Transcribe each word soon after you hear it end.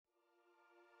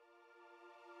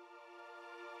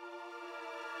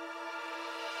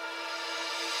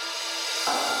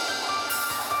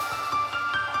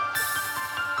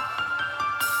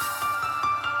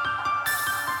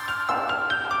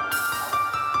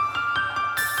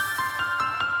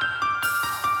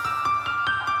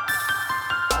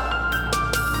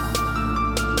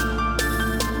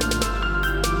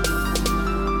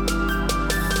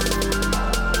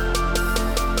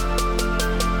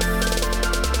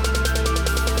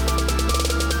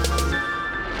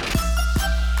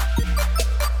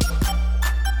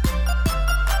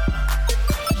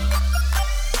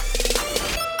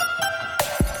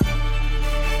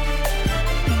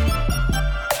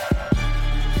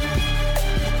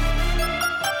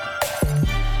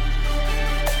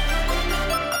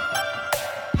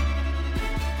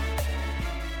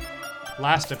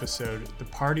Last episode, the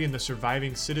party and the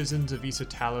surviving citizens of Issa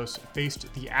Talos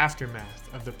faced the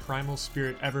aftermath of the primal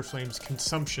spirit Everflame's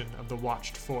consumption of the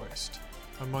Watched Forest.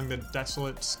 Among the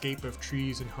desolate scape of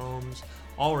trees and homes,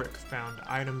 Ulrich found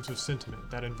items of sentiment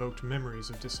that invoked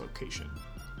memories of dislocation.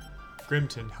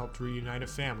 Grimton helped reunite a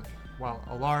family, while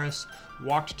Alaris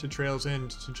walked to Trail's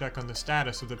End to check on the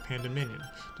status of the Pandemonium,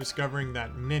 discovering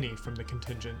that many from the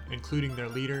contingent, including their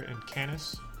leader and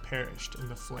Canis, perished in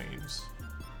the flames.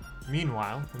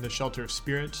 Meanwhile, in the Shelter of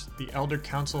Spirits, the Elder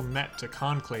Council met to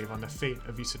conclave on the fate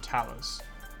of Issa Talos.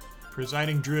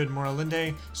 Presiding Druid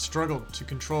Moralinde struggled to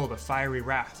control the fiery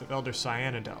wrath of Elder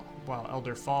Cyanidel, while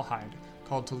Elder Fallhide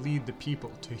called to lead the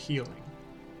people to healing.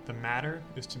 The matter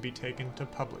is to be taken to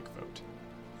public vote,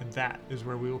 and that is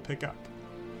where we will pick up.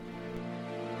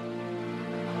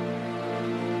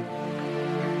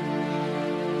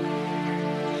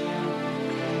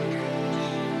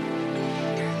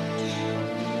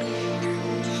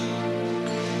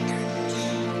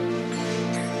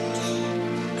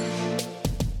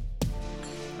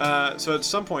 So at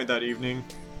some point that evening,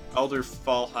 Elder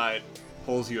Fallhide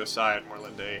pulls you aside,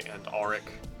 Morlinde and Ulrich.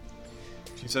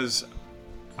 She says,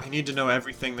 "I need to know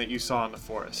everything that you saw in the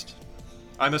forest.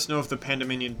 I must know if the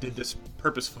Pandemonium did this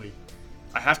purposefully.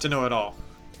 I have to know it all."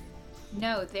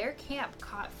 No, their camp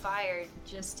caught fire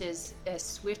just as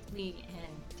swiftly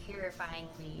and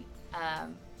terrifyingly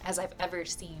as I've ever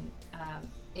seen.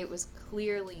 It was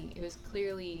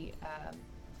clearly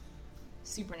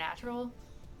supernatural.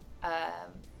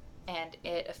 And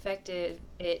it affected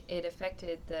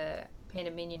the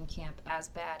Pandemonium camp as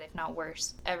bad, if not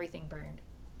worse. Everything burned.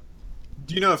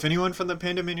 Do you know if anyone from the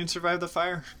Pandemonium survived the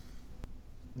fire?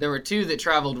 There were two that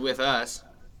traveled with us.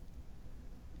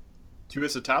 To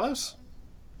Issa Talos?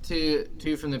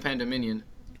 Two from the Pandemonium.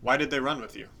 Why did they run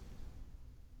with you?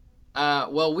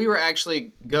 Well, we were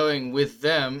actually going with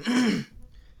them.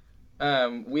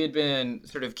 We had been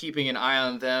sort of keeping an eye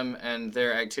on them and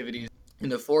their activities in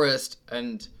the forest,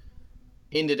 and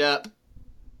ended up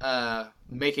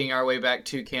making our way back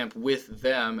to camp with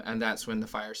them, and that's when the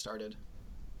fire started.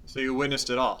 So you witnessed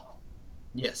it all?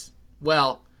 Yes.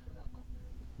 Well,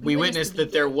 we witnessed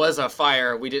that there was a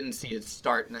fire. We didn't see it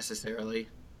start necessarily.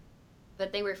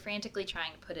 But they were frantically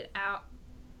trying to put it out.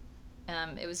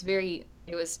 It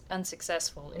was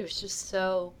unsuccessful. It was just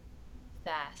so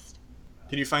fast.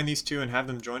 Can you find these two and have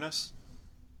them join us?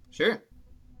 Sure.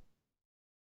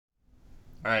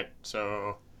 Alright,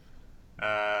 so,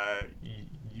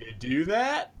 you do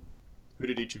that? Who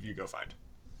did each of you go find?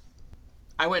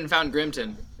 I went and found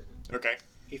Grimton. Okay.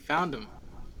 He found him.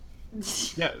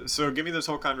 Yeah, so give me this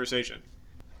whole conversation.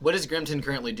 What is Grimton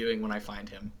currently doing when I find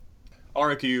him?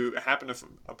 Ulrich, you happen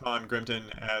upon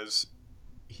Grimton as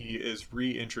he is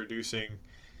reintroducing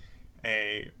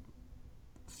a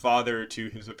father to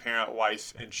his apparent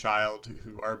wife and child,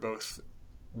 who are both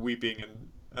weeping and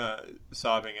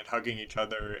sobbing and hugging each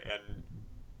other and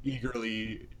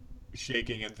eagerly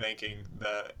shaking and thanking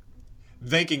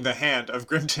the hand of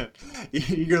Grimton.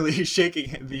 Eagerly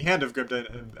shaking the hand of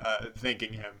Grimton and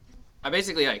thanking him. I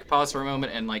basically pause for a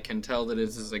moment and can tell that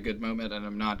this is a good moment, and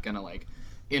I'm not gonna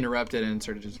interrupt it and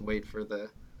sort of just wait for the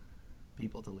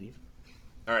people to leave.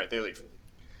 All right, they leave.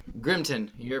 Grimton,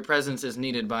 your presence is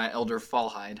needed by Elder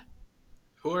Fallhide.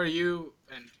 Who are you,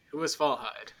 and who is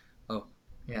Fallhide? Oh,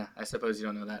 yeah, I suppose you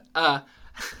don't know that.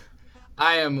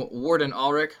 I am Warden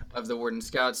Ulrich of the Warden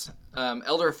Scouts.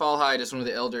 Elder Fallhide is one of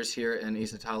the elders here in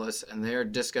Issa Talos, and they're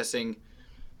discussing,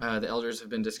 the elders have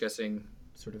been discussing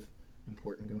sort of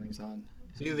important goings on.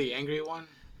 Is he the angry one?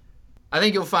 I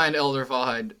think you'll find Elder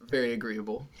Fallhide very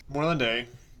agreeable. Morlinde,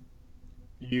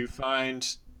 you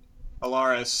find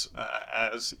Alaris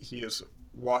as he is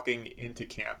walking into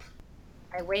camp.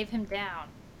 I wave him down.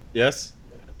 Yes,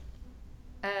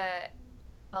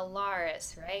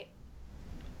 Alaris, right?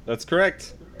 that's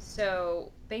correct.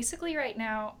 So basically right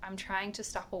now I'm trying to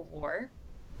stop a war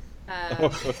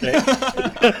Okay.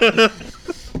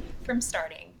 from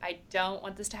starting. I don't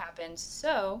want this to happen.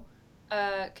 So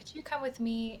could you come with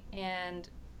me and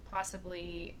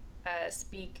possibly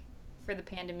speak for the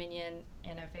Pandemonium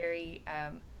in a very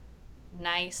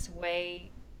nice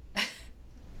way?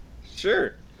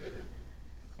 Sure.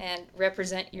 And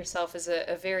represent yourself as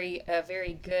a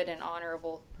very good and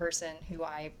honorable person who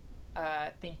I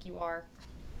think you are.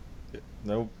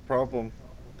 No problem.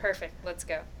 Perfect. Let's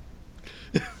go.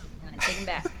 And I take him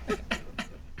back.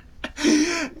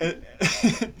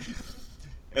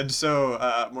 And so,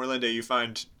 Morlinde, you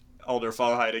find Elder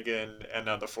Fallhide again, and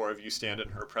now the four of you stand in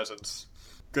her presence.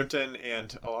 Grimton and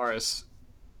Alaris,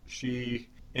 she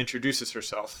introduces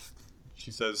herself.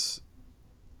 She says,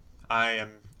 "I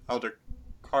am Elder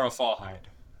Carl Fallhide.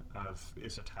 of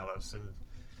Isatalos, and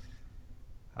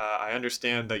I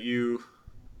understand that you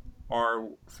are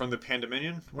from the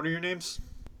Pandominion. What are your names?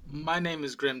 My name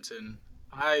is Grimton.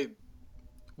 I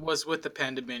was with the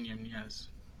Pandominion, yes.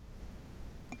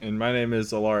 And my name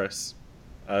is Alaris.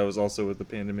 I was also with the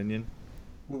Pandominion.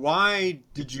 Why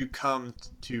did you come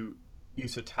to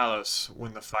Isatalos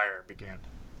when the fire began?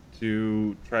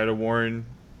 To try to warn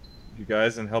you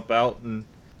guys and help out and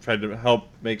try to help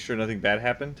make sure nothing bad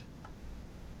happened.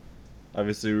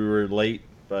 Obviously, we were late,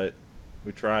 but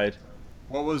we tried.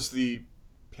 What was the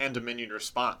Pandominion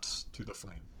response to the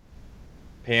flame?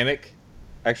 Panic.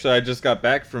 Actually, I just got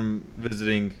back from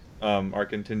visiting our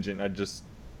contingent. I just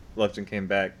left and came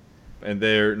back, and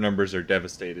their numbers are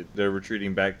devastated. They're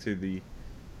retreating back to the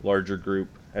larger group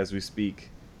as we speak.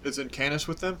 Isn't Canis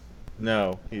with them?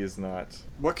 No, he is not.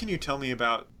 What can you tell me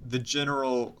about the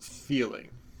general feeling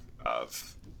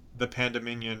of the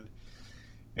Pandominion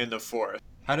in the forest?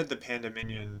 How did the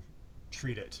Pandominion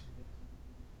treat it?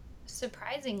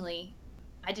 Surprisingly,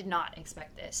 I did not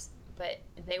expect this, but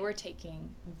they were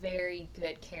taking very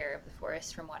good care of the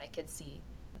forest from what I could see.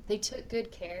 They took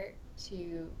good care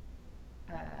to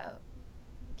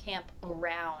camp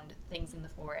around things in the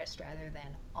forest rather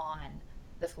than on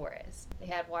the forest. They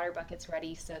had water buckets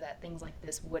ready so that things like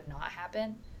this would not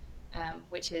happen,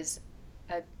 which is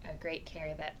a great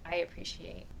care that I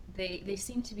appreciate. They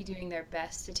seem to be doing their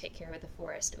best to take care of the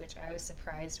forest, which I was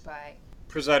surprised by.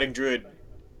 Presiding Druid,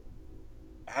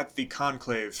 at the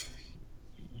conclave,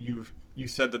 you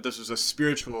said that this was a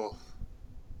spiritual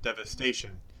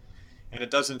devastation, and it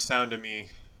doesn't sound to me,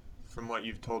 from what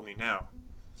you've told me now,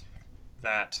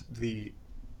 that the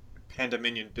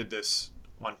Pandominion did this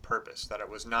on purpose, that it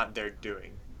was not their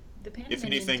doing. The If Pandominion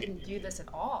anything- didn't do this at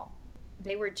all.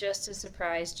 They were just as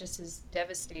surprised, just as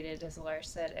devastated, as Lars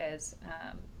said,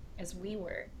 as we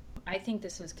were. I think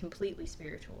this was completely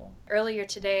spiritual. Earlier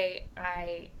today,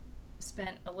 I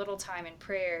spent a little time in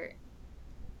prayer,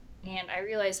 and I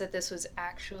realized that this was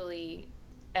actually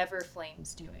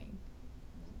Everflame's doing.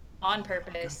 On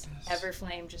purpose,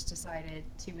 Everflame just decided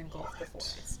to engulf the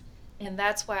forest. And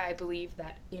that's why I believe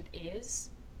that it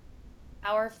is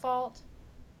our fault,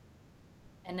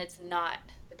 and it's not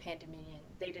the Pandominion.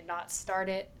 They did not start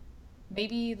it.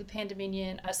 Maybe the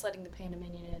Pandominion, us letting the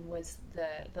Pandominion in, was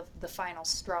the final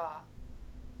straw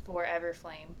for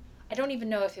Everflame. I don't even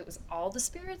know if it was all the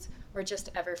spirits or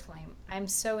just Everflame. I'm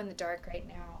so in the dark right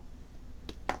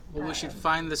now. Well, we should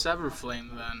find this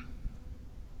Everflame then.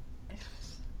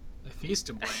 If he's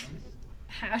to blame.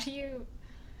 How do you...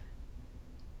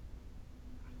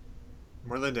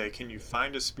 Morlinde, can you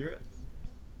find a spirit?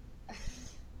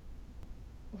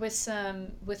 With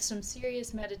some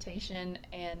serious meditation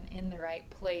and in the right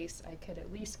place, I could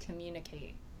at least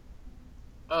communicate.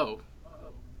 Oh,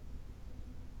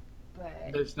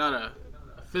 But there's not a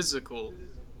physical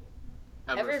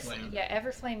Everflame.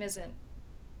 Everflame isn't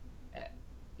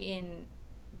in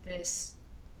this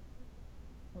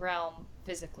realm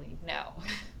physically. No.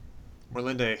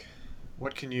 Morlinde,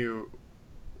 what can you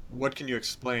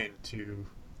explain to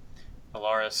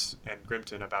Alaris and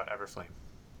Grimton about Everflame?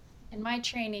 In my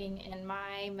training, in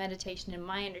my meditation, in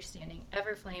my understanding,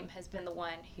 Everflame has been the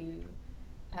one who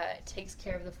takes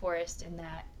care of the forest in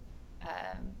that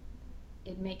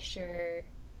it makes sure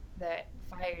that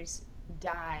fires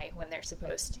die when they're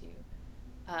supposed to,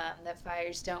 that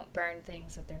fires don't burn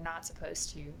things that they're not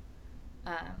supposed to.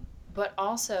 But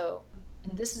also,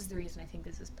 and this is the reason I think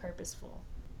this is purposeful,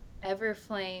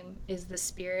 Everflame is the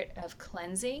spirit of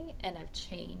cleansing and of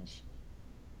change.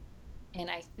 And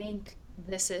I think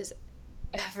this is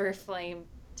Everflame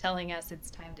telling us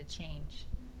it's time to change.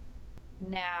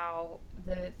 Now,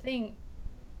 the thing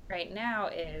right now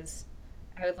is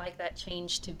I would like that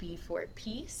change to be for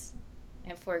peace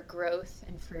and for growth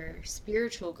and for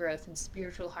spiritual growth and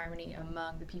spiritual harmony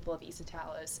among the people of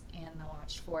Isatalos and the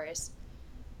Watched Forest,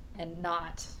 and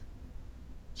not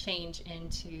change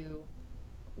into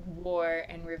war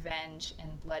and revenge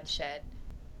and bloodshed.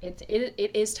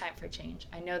 It is time for change.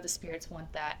 I know the spirits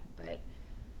want that, but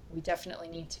we definitely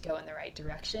need to go in the right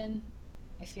direction.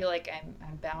 I feel like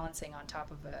I'm balancing on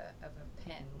top of a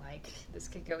pin. Like, this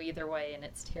could go either way, and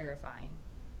it's terrifying.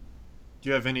 Do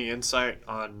you have any insight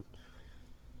on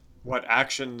what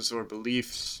actions or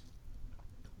beliefs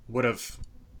would have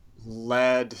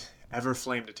led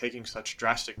Everflame to taking such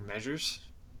drastic measures?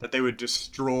 That they would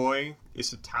destroy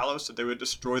Isatalos, that they would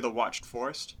destroy the Watched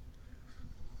Forest?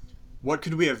 What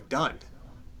could we have done?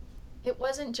 It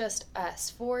wasn't just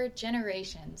us. For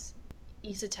generations,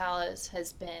 Isatalos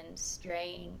has been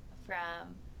straying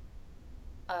from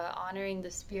honoring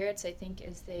the spirits, I think,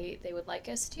 as they would like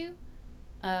us to.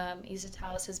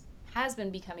 Isatalos has been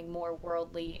becoming more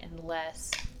worldly and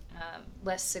less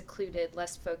secluded,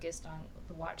 less focused on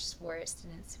the Watched Forest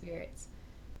and its spirits.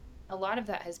 A lot of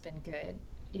that has been good.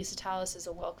 Issa Talos is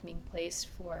a welcoming place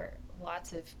for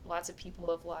lots of people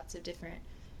of lots of different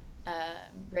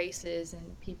races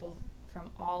and people from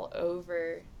all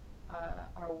over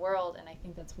our world, and I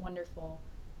think that's wonderful.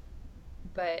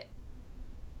 But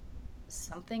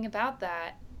something about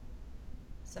that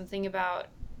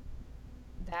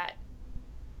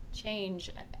change,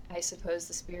 I suppose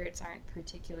the spirits aren't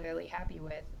particularly happy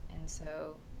with, and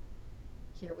so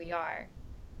here we are.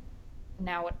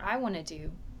 Now, what I want to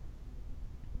do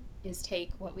is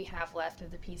take what we have left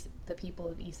of the people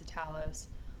of Issa Talos,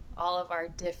 all of our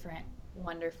different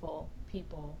wonderful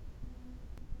people,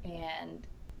 and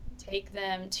take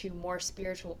them to a more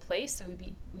spiritual place so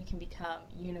we can become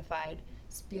unified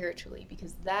spiritually,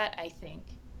 because that, I think,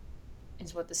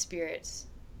 is what the spirits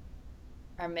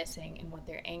are missing and what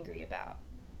they're angry about.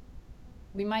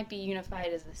 We might be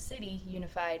unified as a city,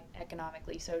 unified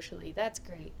economically, socially, that's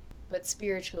great, but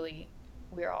spiritually,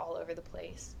 we're all over the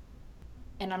place.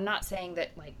 And I'm not saying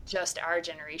that like just our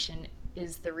generation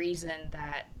is the reason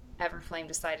that Everflame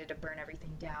decided to burn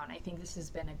everything down. I think this has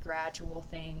been a gradual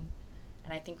thing,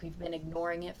 and I think we've been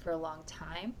ignoring it for a long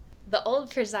time. The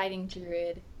old presiding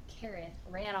druid, Kareth,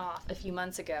 ran off a few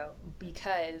months ago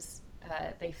because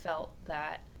they felt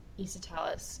that Issa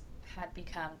Talos had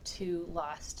become too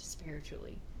lost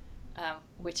spiritually,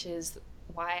 which is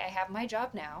why I have my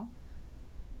job now.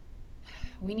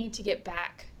 We need to get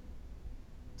back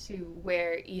to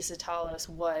where Issa Talos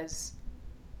was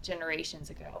generations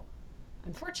ago.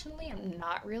 Unfortunately, I'm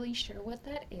not really sure what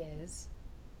that is,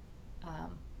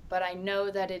 but I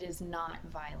know that it is not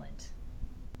violent.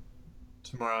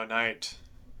 Tomorrow night,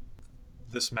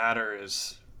 this matter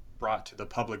is brought to the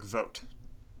public vote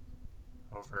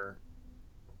over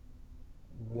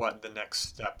what the next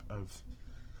step of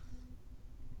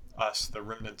us, the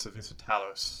remnants of Issa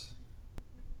Talos,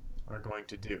 are going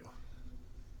to do.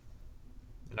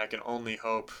 And I can only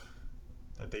hope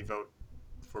that they vote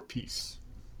for peace.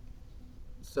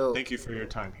 So Thank you for your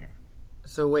time here.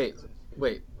 So wait.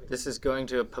 This is going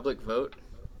to a public vote?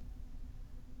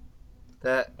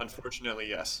 That Unfortunately,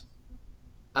 yes.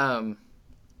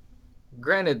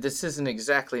 Granted, this isn't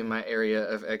exactly my area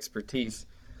of expertise,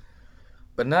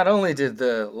 but not only did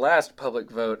the last public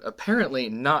vote apparently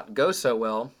not go so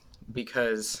well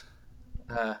because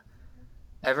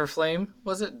Everflame,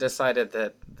 was it, decided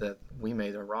that we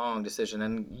made the wrong decision.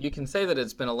 And you can say that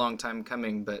it's been a long time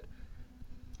coming, but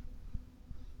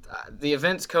the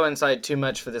events coincide too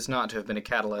much for this not to have been a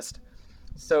catalyst.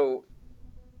 So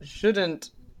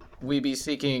shouldn't we be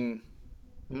seeking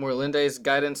Morlinde's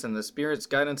guidance and the Spirit's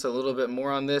guidance a little bit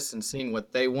more on this and seeing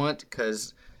what they want?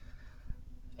 Because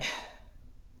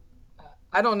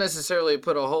I don't necessarily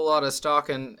put a whole lot of stock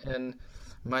in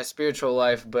my spiritual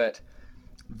life, but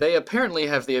they apparently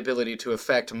have the ability to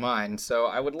affect mine, so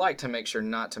I would like to make sure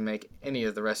not to make any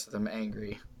of the rest of them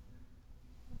angry.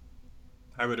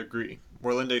 I would agree.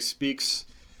 Morlinde speaks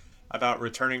about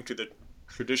returning to the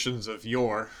traditions of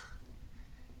yore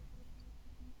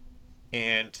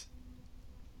and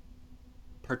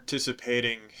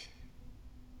participating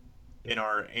in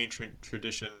our ancient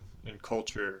tradition and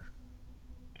culture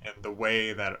and the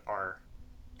way that our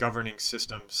governing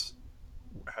systems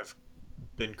have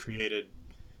been created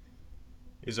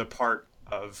is a part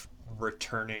of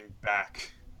returning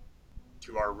back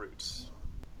to our roots.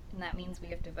 And that means we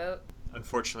have to vote.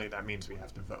 Unfortunately, that means we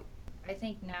have to vote. I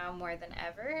think now more than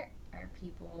ever, our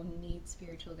people need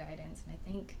spiritual guidance, and I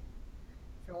think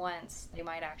for once they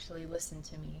might actually listen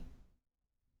to me.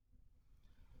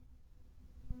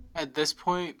 At this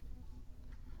point,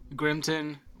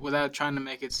 Grimton, without trying to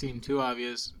make it seem too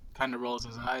obvious, kind of rolls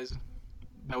his eyes.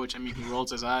 By which I mean he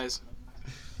rolls his eyes.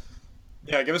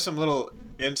 Yeah, give us some little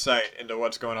insight into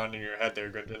what's going on in your head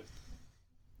there, Grimton.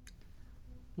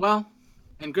 Well,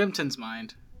 in Grimton's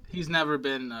mind, he's never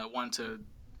been one to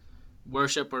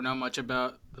worship or know much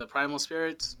about the primal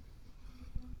spirits.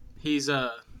 He's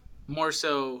more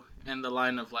so in the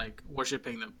line of like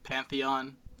worshiping the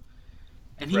pantheon.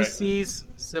 And he Right. sees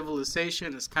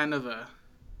civilization as kind of a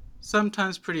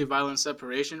sometimes pretty violent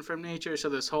separation from nature. So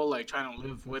this whole like trying to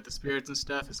live with the spirits and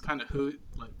stuff is kind of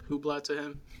hoopla to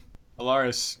him.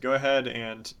 Alaris, go ahead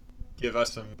and give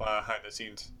us some behind the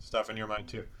scenes stuff in your mind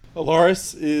too.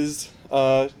 Alaris is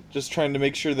just trying to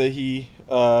make sure that he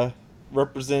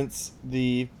represents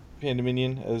the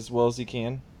Pandominion as well as he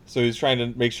can. So he's trying to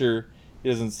make sure he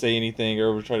doesn't say anything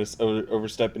or try to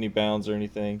overstep any bounds or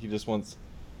anything. He just wants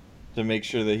to make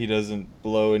sure that he doesn't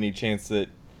blow any chance that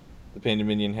the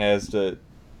Pandominion has to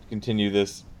continue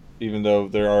this even though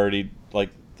they're already like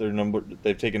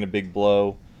they've taken a big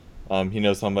blow. He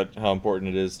knows how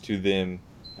important it is to them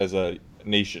as a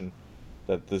nation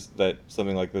that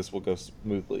something like this will go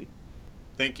smoothly.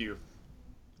 Thank you,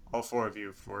 all four of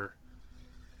you, for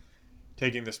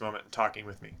taking this moment and talking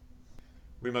with me.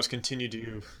 We must continue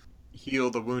to heal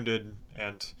the wounded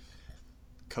and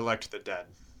collect the dead.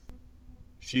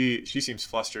 She seems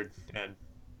flustered and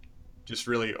just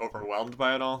really overwhelmed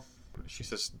by it all. She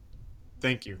says,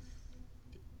 "Thank you,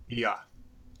 Ia,"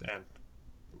 and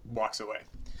walks away.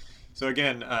 So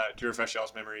again, to refresh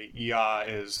y'all's memory, Ia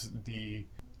is the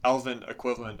elven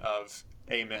equivalent of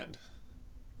Amen.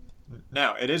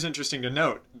 Now, it is interesting to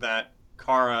note that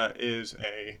Kara is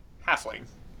a halfling,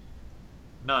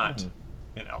 not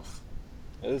an elf.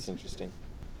 That is interesting.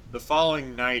 The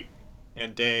following night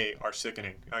and day are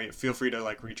sickening. Feel free to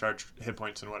like recharge hit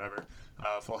points and whatever,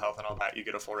 full health and all that. You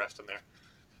get a full rest in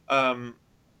there.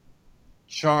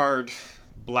 Charred,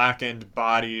 blackened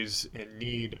bodies in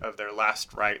need of their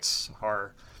last rites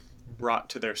are brought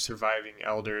to their surviving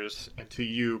elders and to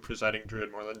you, presiding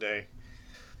Druid Morlande.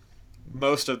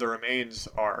 Most of the remains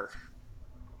are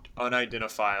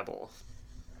unidentifiable.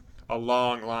 A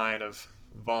long line of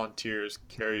volunteers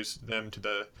carries them to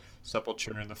the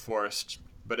sepulchre in the forest,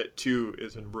 but it too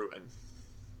is in ruin.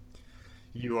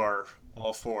 You are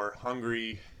all four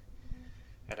hungry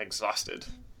and exhausted.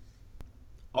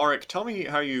 Ulrich, tell me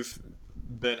how you've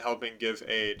been helping give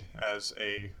aid as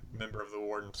a member of the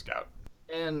Warden Scout.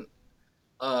 And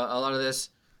a lot of this,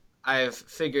 I've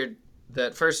figured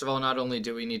that first of all, not only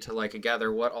do we need to like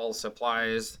gather what all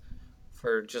supplies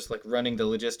for just like running the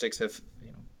logistics of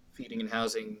feeding and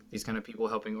housing these kind of people,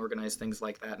 helping organize things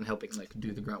like that, and helping like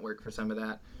do the grunt work for some of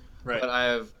that. Right. But I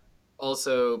have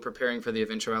also preparing for the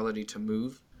eventuality to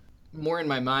move, more in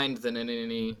my mind than in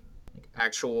any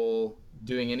actual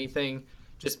doing anything.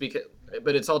 Just because,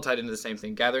 but it's all tied into the same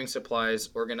thing: gathering supplies,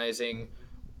 organizing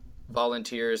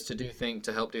volunteers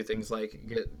to help do things like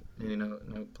get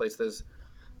place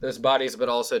those bodies, but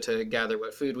also to gather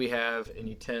what food we have,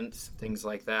 any tents, things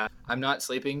like that. I'm not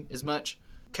sleeping as much,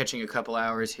 catching a couple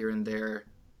hours here and there,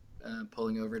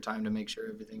 pulling overtime to make sure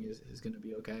everything is going to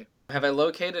be okay. Have I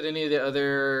located any of the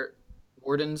other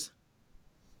wardens?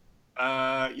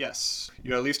 Yes.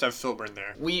 You at least have Filburn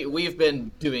there. We've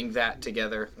been doing that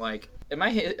together. Like, am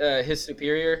I his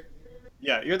superior?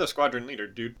 Yeah, you're the squadron leader,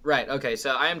 dude. Right, okay,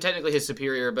 so I am technically his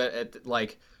superior, but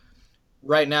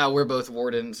right now we're both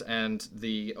wardens and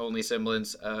the only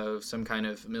semblance of some kind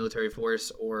of military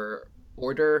force or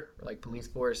order, like police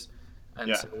force.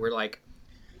 And so we're like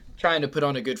trying to put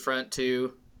on a good front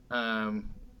too,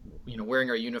 wearing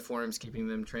our uniforms, keeping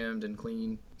them trimmed and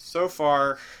clean. So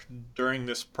far during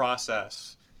this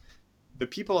process, the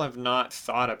people have not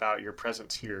thought about your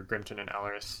presence here, Grimton and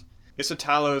Elris.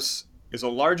 Isatalos is a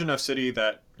large enough city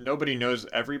that nobody knows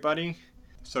everybody,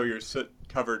 so your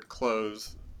soot-covered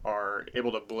clothes are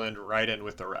able to blend right in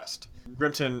with the rest.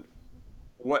 Grimton,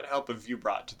 what help have you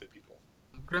brought to the people?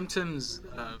 Grimton's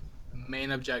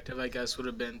main objective, I guess, would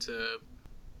have been to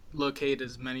locate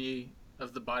as many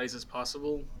of the bodies as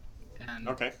possible, and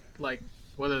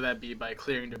whether that be by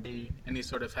clearing debris, any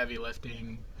sort of heavy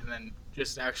lifting, and then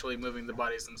just actually moving the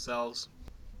bodies themselves.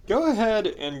 Go ahead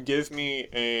and give me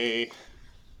a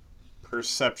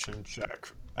perception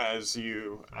check as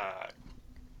you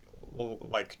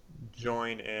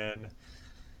join in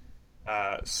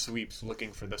sweeps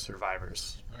looking for the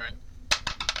survivors. All right.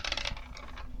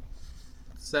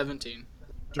 17.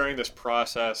 During this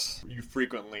process, you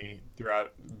frequently,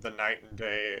 throughout the night and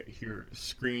day, hear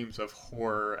screams of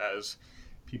horror as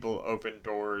people open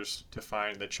doors to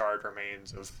find the charred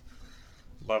remains of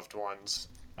loved ones.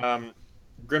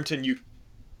 Grimton, you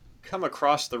come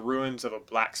across the ruins of a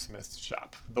blacksmith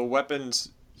shop. The weapons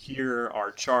here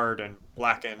are charred and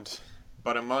blackened,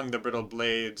 but among the brittle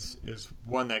blades is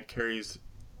one that carries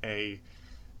a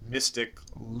mystic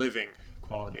living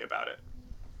quality about it.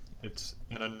 It's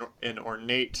an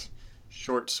ornate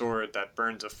short sword that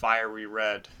burns a fiery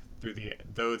red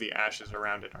though the ashes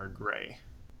around it are gray.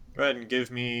 Go ahead and give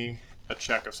me a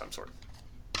check of some sort.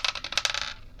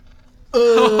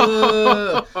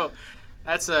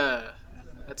 That's a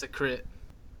crit.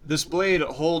 This blade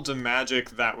holds a magic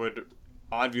that would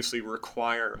obviously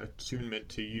require attunement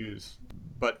to use,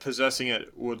 but possessing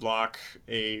it would lock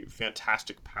a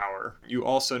fantastic power. You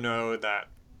also know that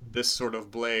this sort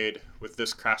of blade with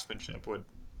this craftsmanship would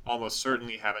almost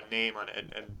certainly have a name on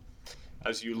it, and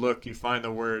as you look, you find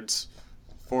the words,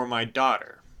 "For my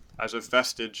daughter," as a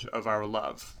vestige of our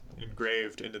love,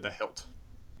 engraved into the hilt.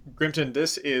 Grimton,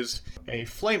 this is a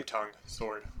flame tongue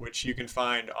sword, which you can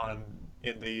find on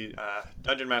in the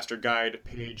Dungeon Master Guide,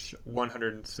 page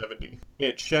 170.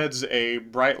 It sheds a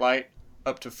bright light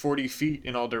up to 40 feet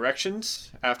in all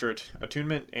directions after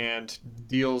attunement and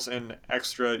deals an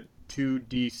extra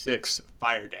 2d6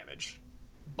 fire damage.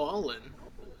 Ballin'.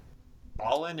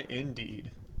 Ballin'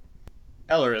 indeed.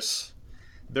 Elris.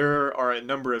 There are a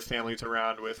number of families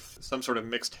around with some sort of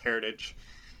mixed heritage.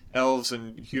 Elves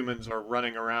and humans are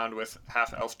running around with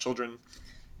half-elf children,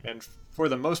 and for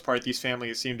the most part, these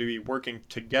families seem to be working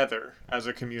together as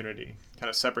a community, kind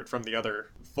of separate from the other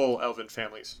full elven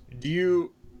families. Do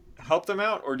you help them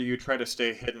out, or do you try to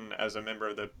stay hidden as a member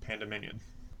of the Pandemonium?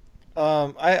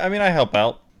 I mean, I help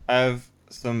out. I have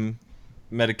some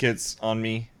medikits on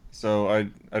me, so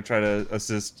I try to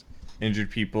assist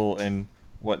injured people and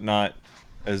whatnot,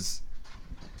 as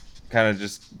kind of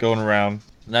just going around,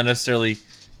 not necessarily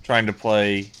trying to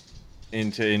play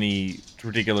into any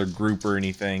particular group or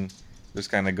anything, just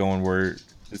kind of going where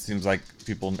it seems like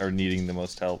people are needing the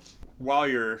most help. While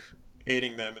you're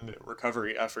aiding them in the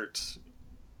recovery efforts,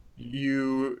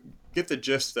 you get the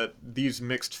gist that these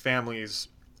mixed families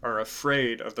are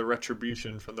afraid of the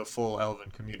retribution from the full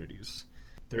elven communities.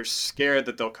 They're scared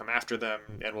that they'll come after them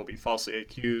and will be falsely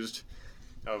accused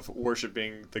of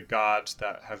worshiping the gods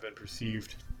that have been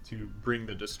perceived to bring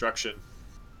the destruction.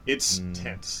 It's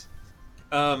tense.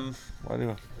 Why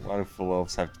do full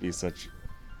elves have to be such?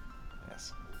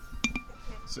 Yes.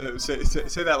 So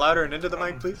say that louder and into the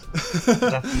mic, please.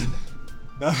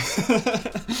 No.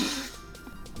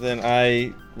 Then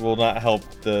I will not help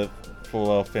the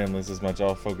full elf families as much.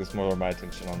 I'll focus more of my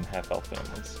attention on half elf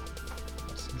families.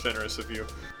 That's generous of you.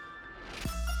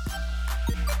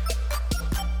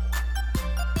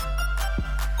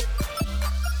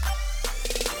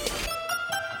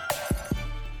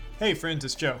 Hey friends,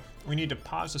 it's Joe. We need to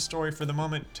pause the story for the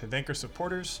moment to thank our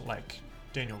supporters like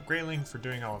Daniel Grayling for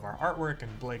doing all of our artwork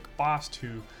and Blake Bost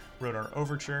who wrote our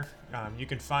overture. You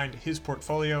can find his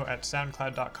portfolio at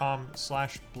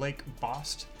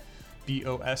soundcloud.com/BlakeBost,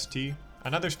 B-O-S-T.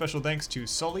 Another special thanks to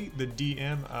Sully, the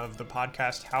DM of the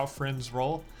podcast How Friends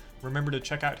Roll. Remember to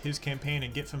check out his campaign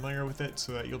and get familiar with it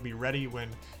so that you'll be ready when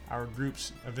our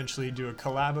groups eventually do a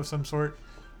collab of some sort.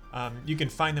 You can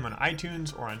find them on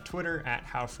iTunes or on Twitter at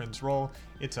How Friends Roll.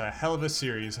 It's a hell of a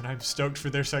series, and I'm stoked for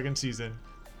their second season.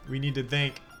 We need to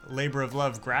thank Labor of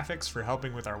Love Graphics for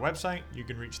helping with our website. You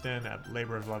can reach them at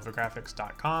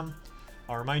laboroflovegraphics.com.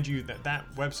 I'll remind you that that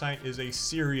website is a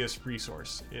serious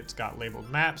resource. It's got labeled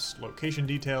maps, location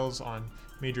details on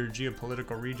major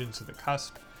geopolitical regions of the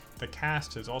cusp. The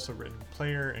cast has also written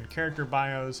player and character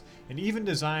bios, and even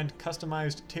designed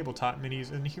customized tabletop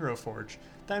minis in Hero Forge.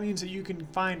 That means that you can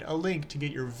find a link to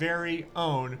get your very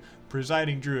own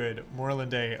presiding druid,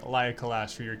 Morlinde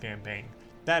Lycolas, for your campaign.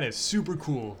 That is super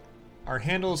cool. Our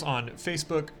handles on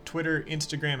Facebook, Twitter,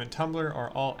 Instagram, and Tumblr are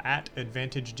all at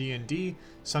AdvantageD&D.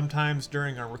 Sometimes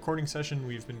during our recording session,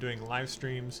 we've been doing live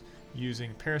streams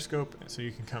using Periscope, so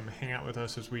you can come hang out with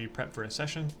us as we prep for a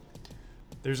session.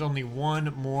 There's only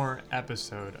one more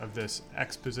episode of this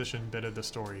exposition bit of the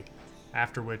story,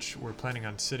 after which we're planning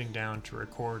on sitting down to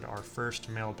record our first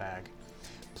mailbag.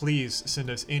 Please send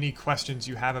us any questions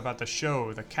you have about the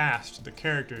show, the cast, the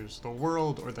characters, the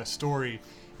world, or the story,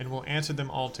 and we'll answer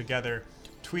them all together.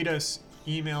 Tweet us,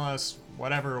 email us,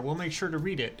 whatever, we'll make sure to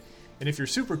read it. And if you're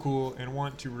super cool and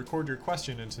want to record your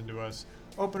question and send to us,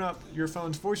 open up your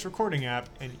phone's voice recording app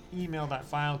and email that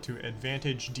file to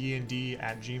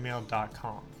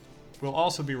advantagednd@gmail.com. We'll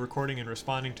also be recording and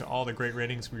responding to all the great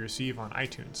ratings we receive on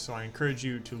iTunes, so I encourage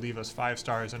you to leave us 5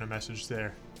 stars and a message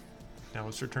there. Now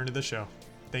let's return to the show.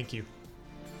 Thank you.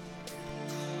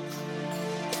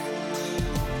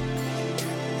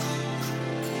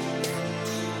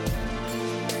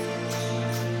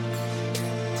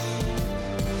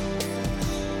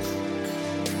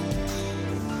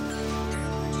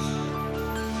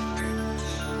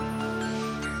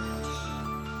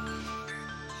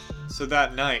 So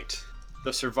that night,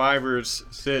 the survivors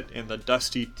sit in the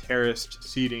dusty terraced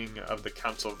seating of the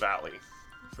Council Valley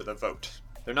for the vote.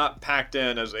 They're not packed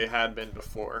in as they had been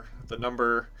before. The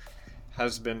number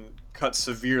has been cut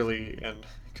severely in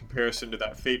comparison to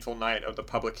that fateful night of the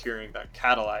public hearing that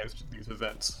catalyzed these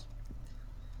events.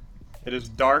 It is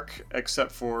dark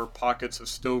except for pockets of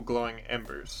still glowing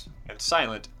embers, and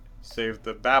silent save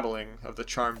the babbling of the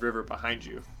charmed river behind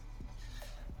you.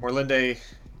 Morlinde,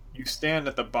 you stand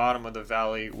at the bottom of the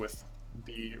valley with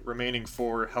the remaining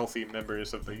 4 healthy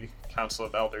members of the Council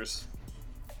of Elders.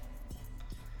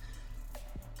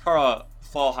 Kara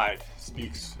Fallhide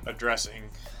speaks,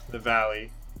 addressing the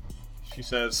valley. She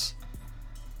says,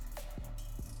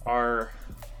 "Our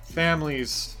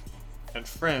families and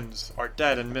friends are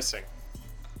dead and missing.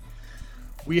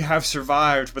 We have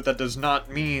survived, but that does not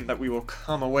mean that we will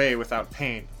come away without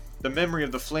pain. The memory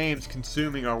of the flames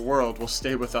consuming our world will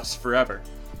stay with us forever.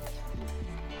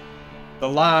 The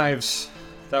lives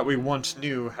that we once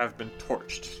knew have been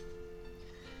torched.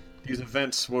 These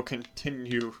events will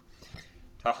continue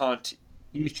to haunt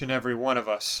each and every one of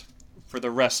us for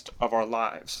the rest of our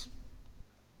lives.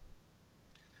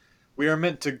 We are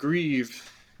meant to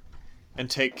grieve and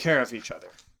take care of each other.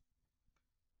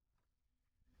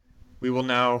 We will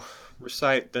now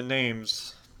recite the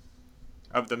names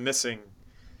of the missing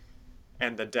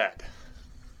and the dead.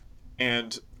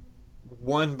 And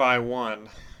one by one,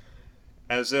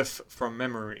 as if from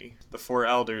memory, the four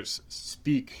elders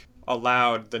speak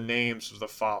aloud the names of the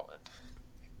fallen.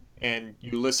 And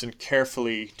you listen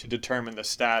carefully to determine the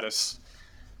status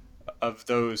of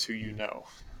those who you know.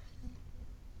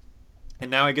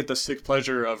 And now I get the sick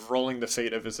pleasure of rolling the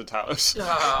fate of Isatalos.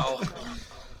 Oh.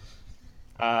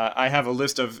 I have a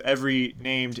list of every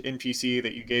named NPC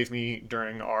that you gave me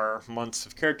during our months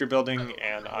of character building,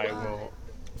 and I will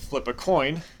flip a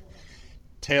coin.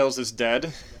 Tails is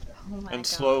dead, Oh my and god.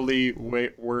 slowly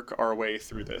work our way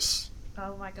through this.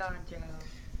 Oh my god, Joe.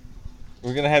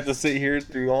 We're gonna have to sit here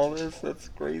through all this? That's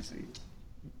crazy.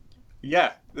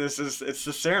 Yeah, it's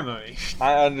the ceremony.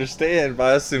 I understand, but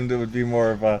I assumed it would be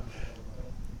more of a...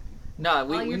 No, All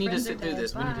we your need to friends sit are through dead.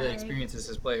 this. We need to Bye. experience this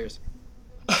as players.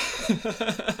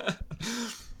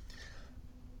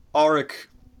 Ulrich,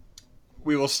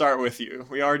 we will start with you.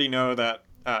 We already know that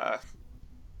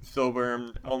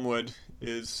Filburn Elmwood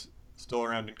is still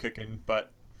around and kicking,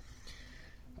 but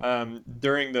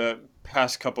during the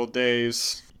past couple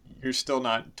days, you're still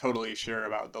not totally sure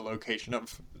about the location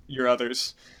of your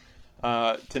others.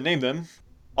 To name them,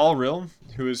 Alril,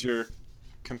 who is your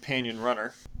companion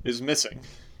runner, is missing.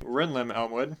 Rinlim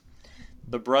Elmwood,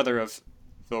 the brother of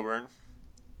Filburn,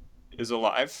 is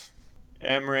alive.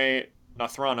 Emre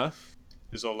Nathrana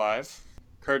is alive.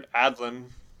 Kurt Adlin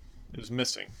is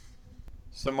missing.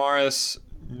 Samaris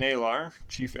Nalar,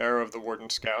 chief arrow of the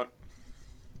Warden Scout,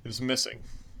 is missing.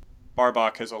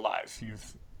 Barbach is alive.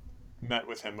 You've met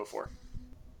with him before.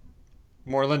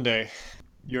 Morlinde,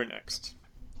 you're next.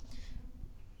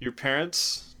 Your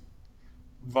parents,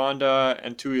 Vonda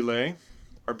and Tuile,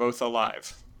 are both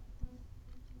alive.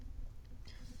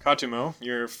 Katumo,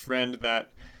 your friend that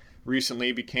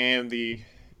recently became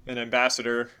an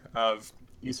ambassador of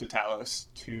Isatalos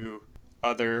to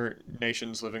other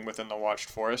nations living within the Watched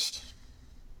Forest,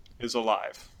 is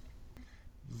alive.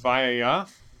 Vaya,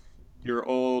 your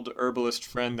old herbalist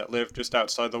friend that lived just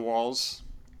outside the walls,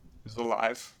 is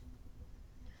alive.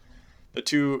 The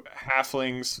two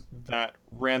halflings that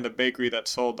ran the bakery that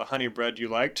sold the honey bread you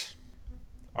liked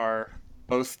are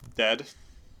both dead.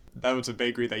 That was a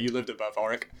bakery that you lived above,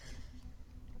 Ulrich.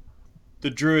 The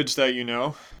druids that you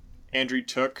know, Andrew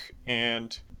Took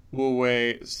and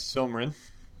Wulwe Silmrin.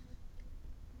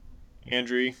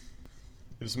 Andrew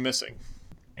is missing.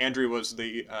 Andrew was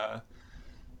the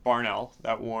barn owl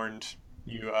that warned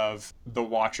you of the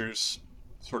Watcher's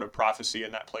sort of prophecy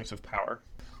in that place of power.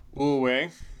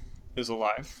 Wulwe is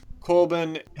alive.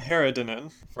 Kolben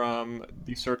Herodinen from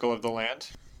the Circle of the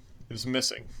Land is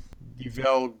missing.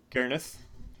 Yvel Gernith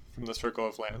from the Circle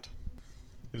of Land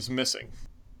is missing.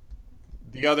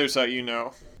 The others that you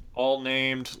know, all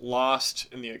named, lost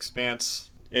in the expanse.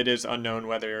 It is unknown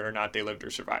whether or not they lived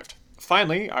or survived.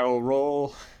 Finally, I will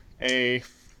roll a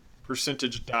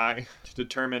percentage die to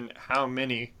determine how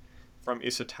many from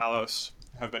Isatalos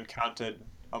have been counted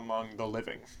among the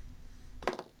living.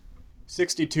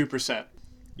 62%.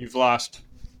 You've lost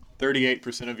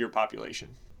 38% of your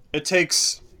population. It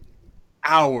takes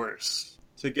hours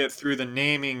to get through the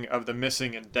naming of the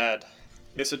missing and dead.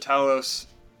 Isatalos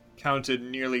counted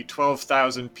nearly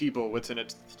 12,000 people within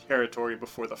its territory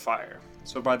before the fire.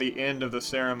 So by the end of the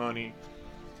ceremony,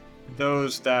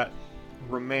 those that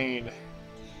remain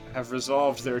have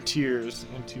resolved their tears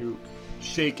into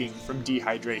shaking from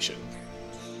dehydration.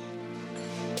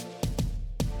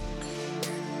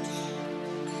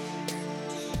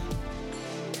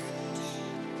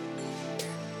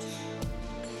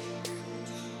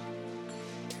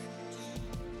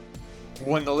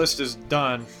 When the list is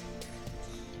done,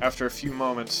 after a few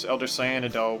moments, Elder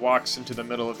Cyanidel walks into the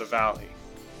middle of the valley.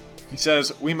 He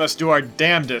says, "We must do our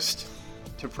damnedest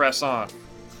to press on.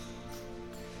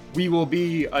 We will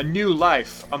be a new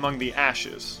life among the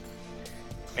ashes."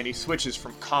 And he switches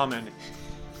from common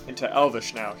into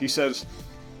Elvish now. He says,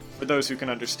 for those who can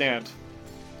understand,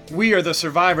 "We are the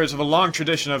survivors of a long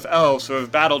tradition of elves who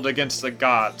have battled against the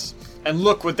gods. And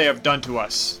look what they have done to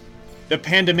us. The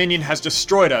Pandominion has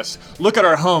destroyed us. Look at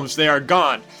our homes, they are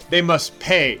gone. They must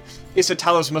pay.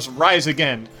 Isatalos must rise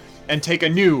again. and take a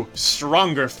new,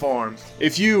 stronger form.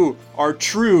 If you are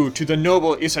true to the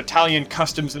noble Isatalian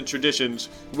customs and traditions,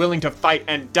 willing to fight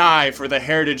and die for the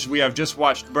heritage we have just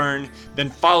watched burn, then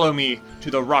follow me to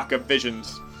the Rock of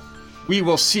Visions. We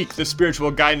will seek the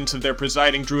spiritual guidance of their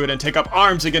presiding druid and take up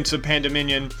arms against the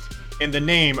Pandominion in the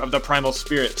name of the primal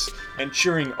spirits, and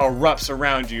cheering erupts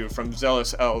around you from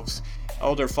zealous elves.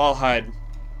 Elder Fallhide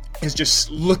is just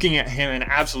looking at him in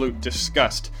absolute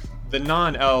disgust. The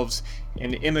non-elves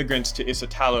and immigrants to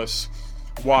Isatalos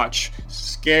watch,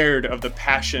 scared of the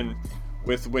passion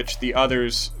with which the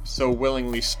others so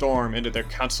willingly storm into their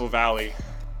council valley.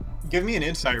 Give me an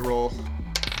insight roll.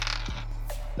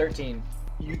 13.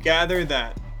 You gather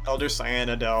that Elder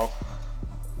Cyanidel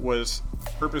was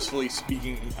purposefully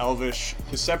speaking in Elvish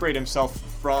to separate himself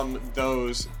from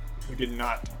those who did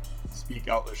not speak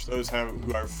Elvish, those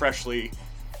who are freshly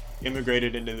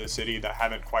immigrated into the city that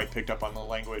haven't quite picked up on the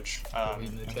language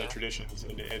and the traditions.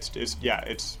 And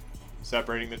it's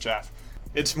separating the chaff.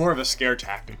 It's more of a scare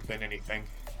tactic than anything.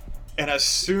 And as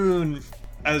soon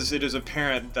as it is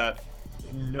apparent that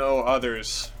no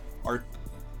others are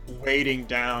wading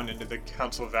down into the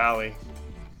council valley,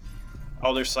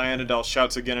 Elder Cyanidel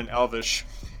shouts again in Elvish,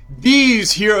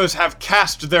 "These heroes have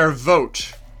cast their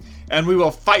vote, and we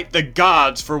will fight the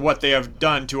gods for what they have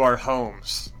done to our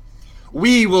homes.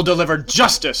 We will deliver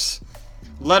justice.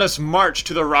 Let us march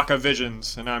to the Rock of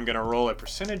Visions." And I'm going to roll a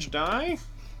percentage die.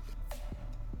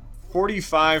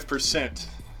 45%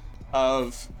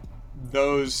 of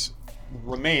those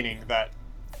remaining that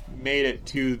made it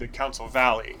to the Council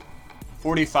Valley,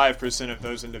 45% of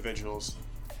those individuals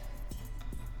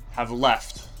have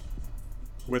left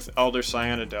with Elder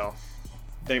Cyanidel.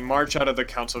 They march out of the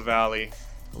Council Valley,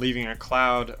 leaving a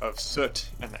cloud of soot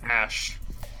and ash.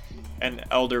 And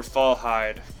Elder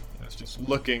Fallhide is just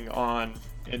looking on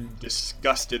in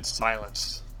disgusted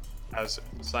silence as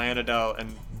Cyanidel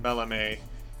and Melame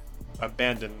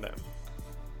abandon them.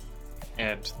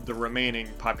 And the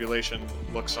remaining population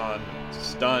looks on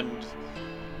stunned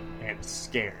and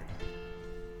scared.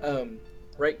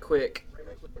 Right quick,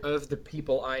 of the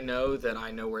people I know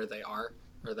where they are,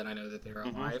 or that I know that they're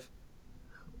alive,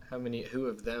 who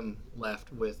of them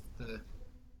left with the...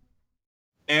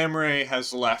 Amray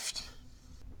has left.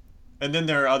 And then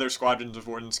there are other squadrons of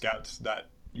Warden Scouts that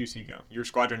you see go. You're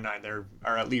Squadron 9. There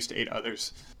are at least 8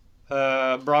 others.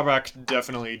 Brabrak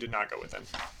definitely did not go with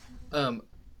him.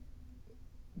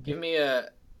 Give me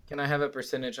can I have a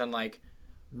percentage on, like,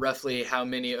 roughly how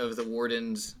many of the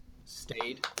Wardens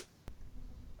stayed?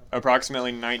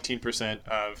 Approximately 19%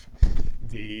 of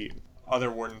the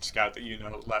other Warden Scout that you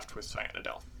know left with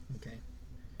Cyanidel. Okay.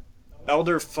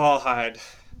 Elder Fallhide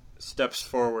steps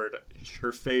forward.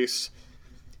 Her face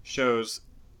shows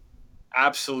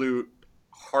absolute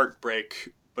heartbreak,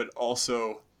 but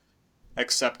also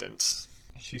acceptance.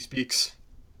 She speaks,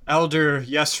 "Elder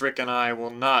Yesric and I will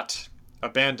not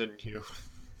abandon you.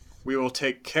 We will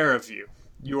take care of you.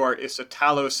 You are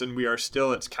Isatalos, and we are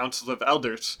still its Council of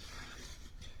Elders.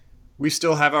 We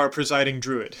still have our presiding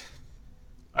druid.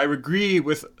 I agree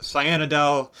with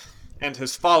Cyanidel and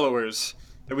his followers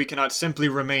that we cannot simply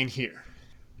remain here.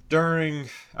 During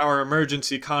our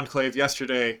emergency conclave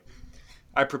yesterday,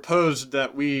 I proposed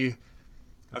that we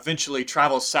eventually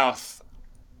travel south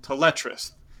to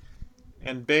Letras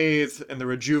and bathe in the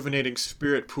rejuvenating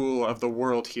spirit pool of the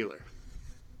World Healer.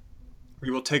 We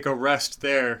will take a rest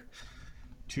there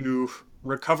to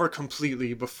recover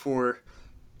completely before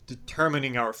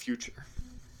determining our future.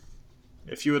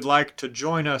 If you would like to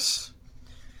join us,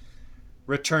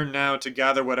 return now to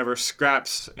gather whatever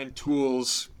scraps and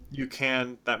tools you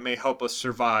can that may help us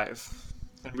survive,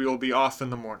 and we will be off in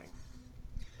the morning.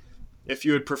 If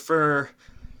you would prefer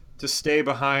to stay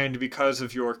behind because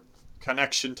of your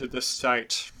connection to this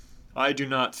site, I do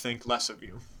not think less of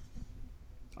you.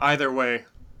 Either way,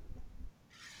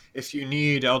 if you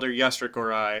need Elder Yesric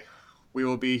or I, we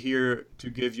will be here to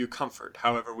give you comfort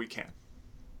however we can.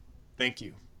 Thank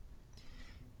you.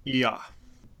 Iya."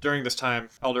 During this time,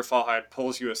 Elder Fallhide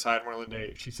pulls you aside more than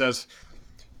day. She says,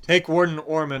 "Take Warden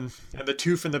Orman and the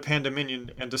 2 from the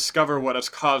Pandominion and discover what has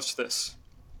caused this.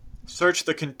 Search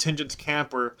the contingent's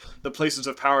camp or the places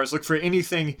of powers. Look for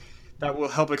anything that will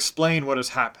help explain what has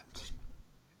happened.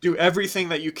 Do everything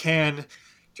that you can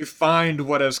to find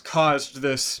what has caused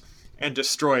this and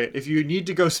destroy it. If you need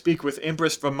to go speak with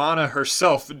Empress Vamana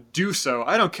herself, do so.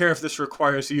 I don't care if this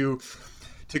requires you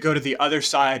to go to the other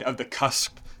side of the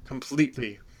cusp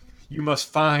completely. You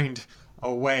must find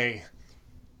a way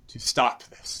to stop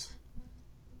this,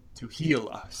 to heal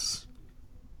us.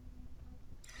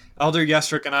 Elder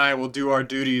Yesric and I will do our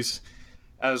duties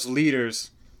as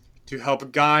leaders to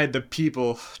help guide the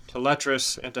people to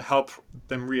Letras and to help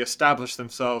them reestablish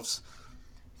themselves.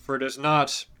 For it is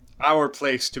not our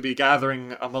place to be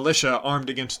gathering a militia armed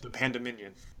against the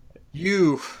Pandemonium.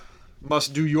 You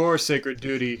must do your sacred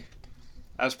duty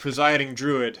as presiding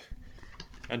druid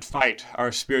and fight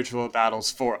our spiritual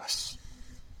battles for us.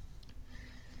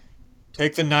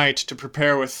 Take the night to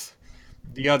prepare with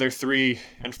the other three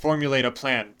and formulate a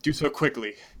plan. Do so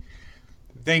quickly.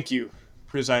 Thank you,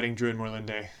 presiding druid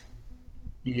Morlinde.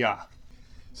 Yeah.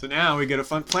 So now we get a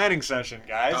fun planning session,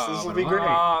 guys. This will be great.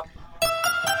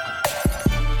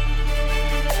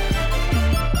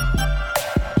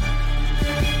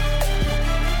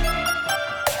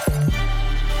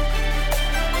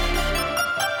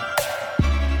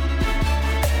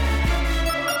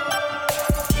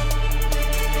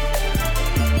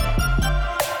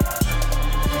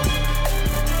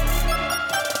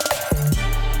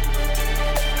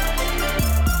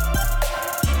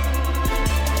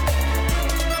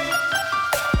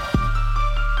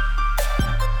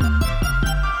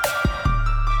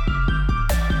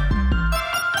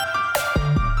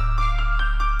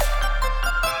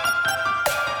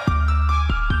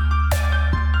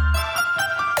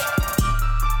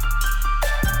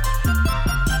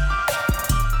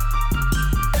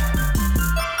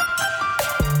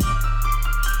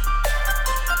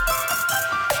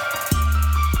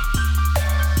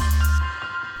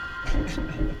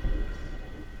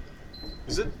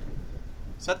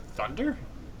 Is that thunder?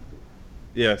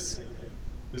 Yes.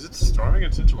 Is it storming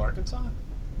in Central Arkansas?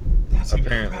 That's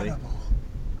Apparently. incredible.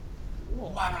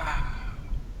 Wow.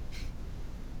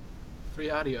 Free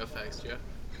audio effects, Joe.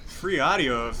 Free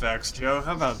audio effects, Joe.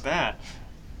 How about that?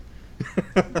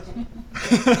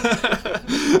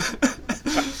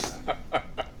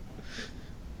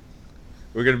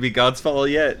 We're gonna be God's follow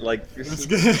yet. Like,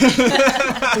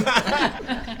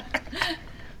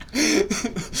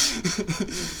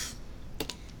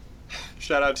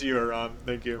 Shout out to you, Aram.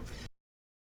 Thank you.